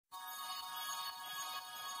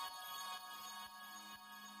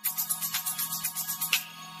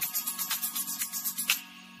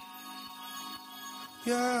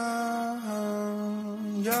Yeah,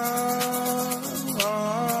 yeah,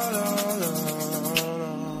 la, la, la,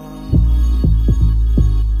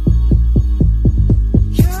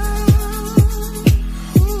 yeah.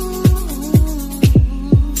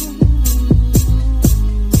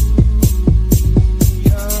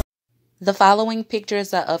 The following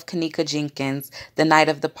pictures are of Kenneka Jenkins, the night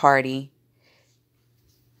of the party.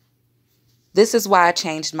 This is why I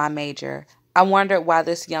changed my major. I wondered why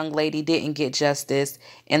this young lady didn't get justice.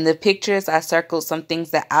 In the pictures, I circled some things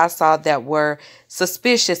that I saw that were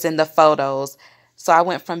suspicious in the photos. So I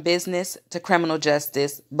went from business to criminal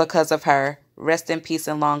justice because of her. Rest in peace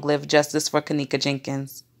and long live justice for Kenneka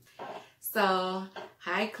Jenkins. So,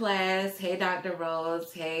 hi class. Hey Dr.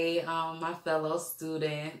 Rose. Hey my fellow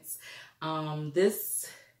students. This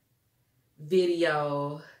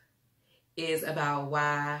video is about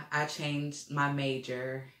why I changed my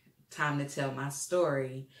major. Time to tell my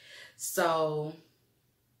story. So,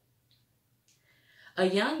 a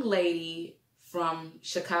young lady from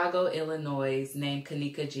Chicago, Illinois, named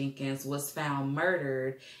Kenneka Jenkins was found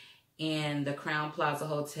murdered in the Crown Plaza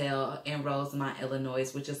Hotel in Rosemont, Illinois,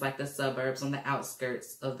 which is like the suburbs on the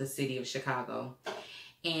outskirts of the city of Chicago.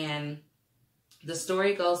 And the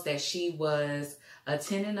story goes that she was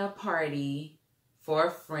attending a party for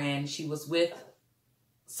a friend. She was with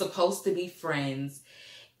supposed to be friends.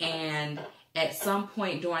 And at some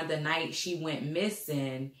point during the night, she went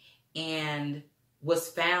missing and was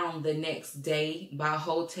found the next day by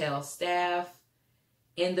hotel staff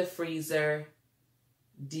in the freezer,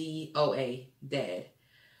 DOA, dead.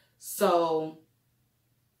 So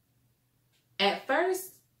at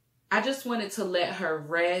first, I just wanted to let her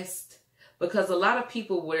rest because a lot of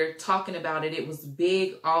people were talking about it. It was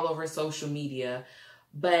big all over social media,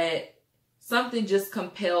 but something just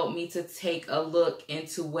compelled me to take a look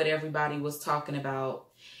into what everybody was talking about.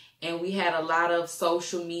 And we had a lot of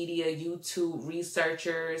social media, YouTube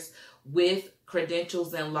researchers with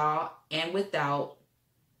credentials in law and without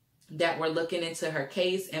that were looking into her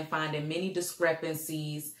case and finding many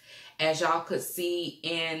discrepancies. As y'all could see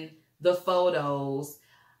in the photos,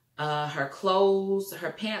 her clothes,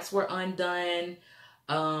 her pants were undone.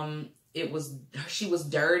 She was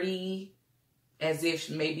dirty, as if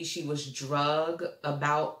maybe she was drugged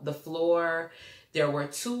about the floor. There were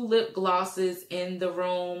 2 lip glosses in the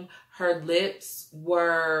room. Her lips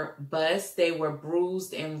were bust. They were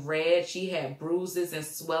bruised and red. She had bruises and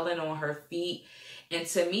swelling on her feet. And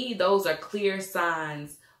to me, those are clear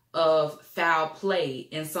signs of foul play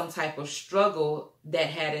and some type of struggle that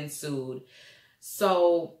had ensued.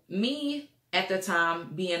 So me, at the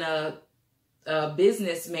time, being a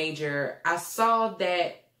business major, I saw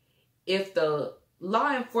that if the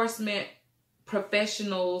law enforcement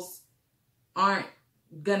professionals aren't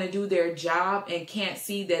going to do their job and can't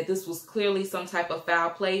see that this was clearly some type of foul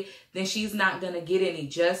play, then she's not going to get any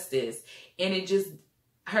justice. And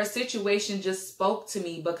her situation just spoke to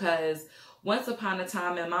me because once upon a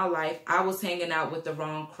time in my life, I was hanging out with the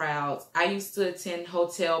wrong crowds. I used to attend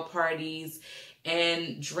hotel parties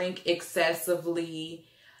and drink excessively.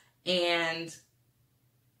 And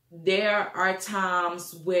there are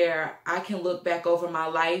times where I can look back over my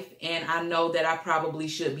life and I know that I probably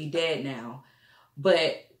should be dead now.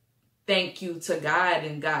 But thank you to God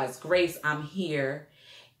and God's grace, I'm here.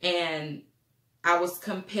 And I was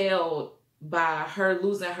compelled by her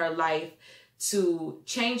losing her life to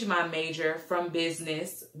change my major from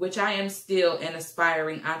business, which I am still an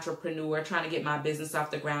aspiring entrepreneur trying to get my business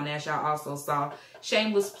off the ground, as y'all also saw.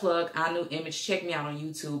 Shameless plug, I New Image. Check me out on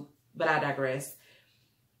YouTube, but I digress.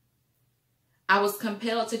 I was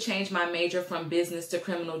compelled to change my major from business to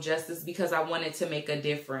criminal justice because I wanted to make a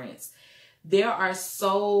difference. There are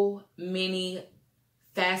so many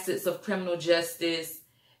facets of criminal justice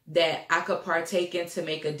that I could partake in to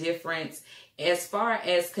make a difference. As far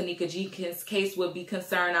as Kenneka Jenkins' case would be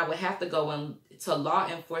concerned, I would have to go into law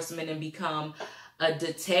enforcement and become a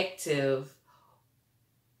detective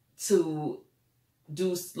to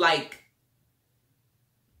do like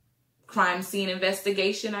crime scene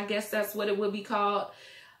investigation, I guess that's what it would be called,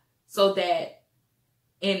 so that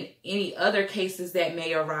in any other cases that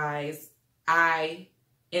may arise, I,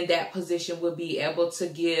 in that position, would be able to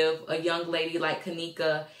give a young lady like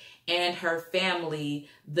Kenneka and her family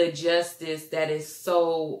the justice that is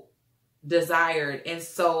so desired and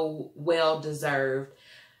so well deserved.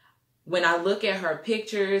 When I look at her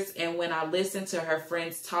pictures and when I listen to her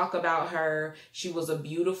friends talk about her, she was a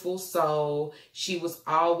beautiful soul. She was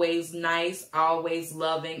always nice, always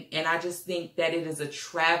loving. And I just think that it is a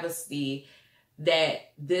travesty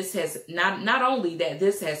that this has, not only that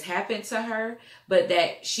this has happened to her, but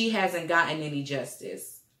that she hasn't gotten any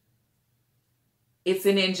justice. it's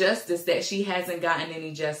an injustice that she hasn't gotten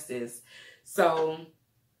any justice. So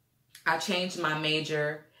I changed my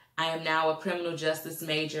major. I am now a criminal justice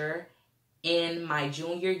major in my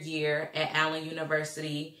junior year at Allen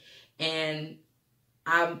University, and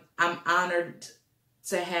I'm honored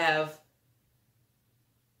to have,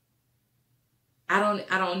 I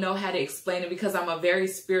don't know how to explain it because I'm a very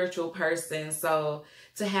spiritual person. So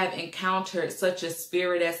to have encountered such a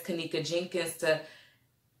spirit as Kenneka Jenkins to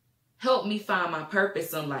help me find my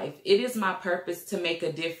purpose in life. It is my purpose to make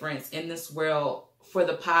a difference in this world for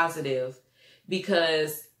the positive,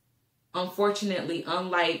 because unfortunately,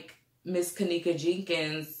 unlike Miss Kenneka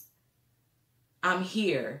Jenkins, I'm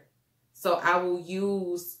here. So I will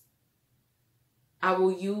use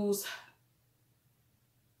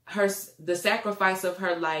the sacrifice of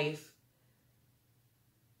her life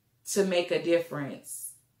to make a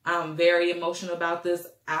difference. I'm very emotional about this.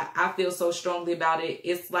 I feel so strongly about it.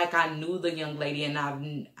 It's like I knew the young lady and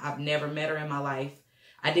I've never met her in my life.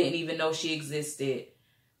 I didn't even know she existed.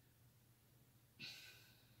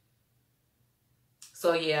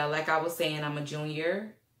 So yeah, like I was saying, I'm a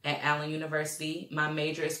junior at Allen University. My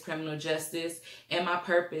major is criminal justice, and my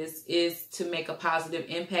purpose is to make a positive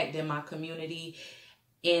impact in my community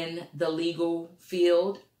in the legal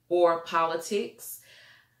field or politics.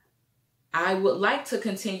 I would like to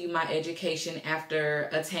continue my education after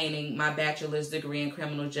attaining my bachelor's degree in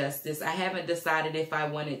criminal justice. I haven't decided if I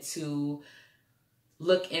wanted to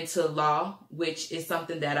look into law, which is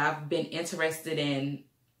something that I've been interested in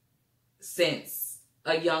since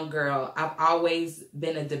a young girl. I've always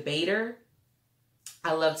been a debater.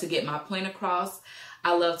 I love to get my point across.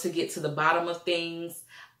 I love to get to the bottom of things.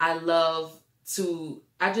 I love to,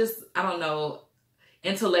 I don't know,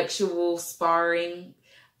 intellectual sparring.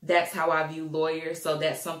 That's how I view lawyers. So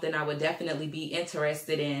that's something I would definitely be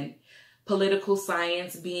interested in. Political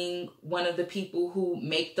science, being one of the people who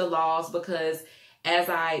make the laws, because as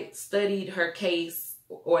I studied her case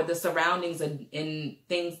or the surroundings and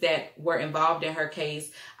things that were involved in her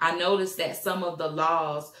case, I noticed that some of the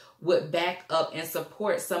laws would back up and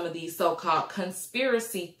support some of these so-called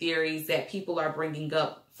conspiracy theories that people are bringing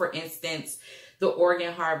up. For instance, the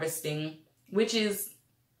organ harvesting, which is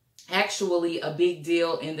actually a big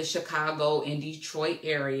deal in the Chicago and Detroit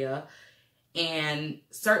area, and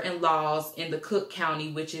certain laws in the Cook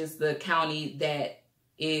County, which is the county that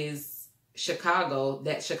is Chicago,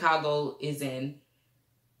 that Chicago is in.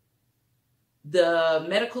 The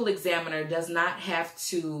medical examiner does not have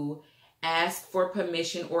to ask for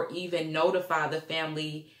permission or even notify the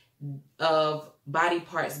family of body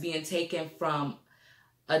parts being taken from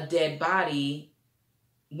a dead body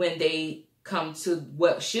when they come to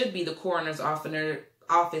what should be the coroner's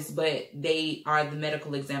office, but they are the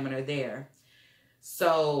medical examiner there.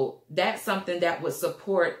 So that's something that would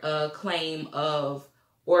support a claim of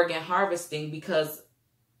organ harvesting, because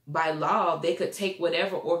by law, they could take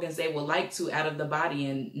whatever organs they would like to out of the body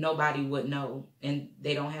and nobody would know, and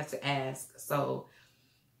they don't have to ask. So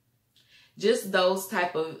just those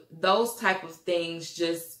type of things,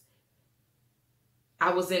 just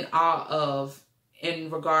I was in awe of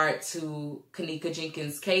in regard to Kenneka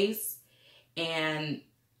Jenkins' case. And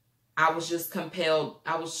I was just compelled,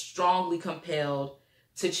 I was strongly compelled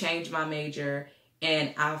to change my major,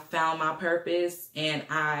 and I found my purpose, and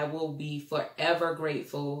I will be forever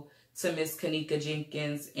grateful to Miss Kenneka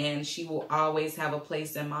Jenkins, and she will always have a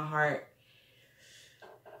place in my heart.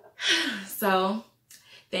 So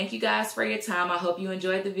thank you guys for your time. I hope you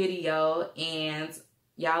enjoyed the video, and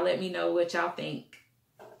y'all let me know what y'all think.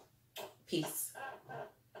 Peace.